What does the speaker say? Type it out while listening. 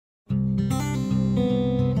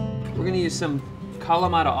use some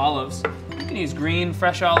Kalamata olives. You can use green,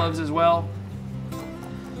 fresh olives as well.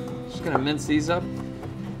 Just gonna mince these up.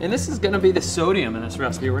 And this is gonna be the sodium in this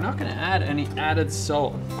recipe. We're not gonna add any added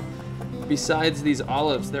salt. Besides these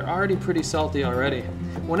olives, they're already pretty salty already.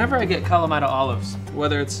 Whenever I get Kalamata olives,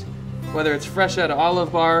 whether it's fresh out of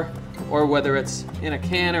olive bar or whether it's in a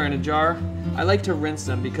can or in a jar, I like to rinse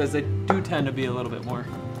them because they do tend to be a little bit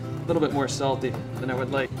more salty than I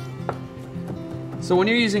would like. So when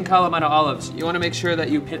you're using Kalamata olives, you want to make sure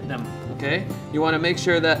that you pit them, okay? You want to make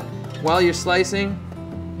sure that while you're slicing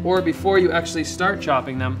or before you actually start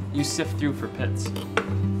chopping them, you sift through for pits.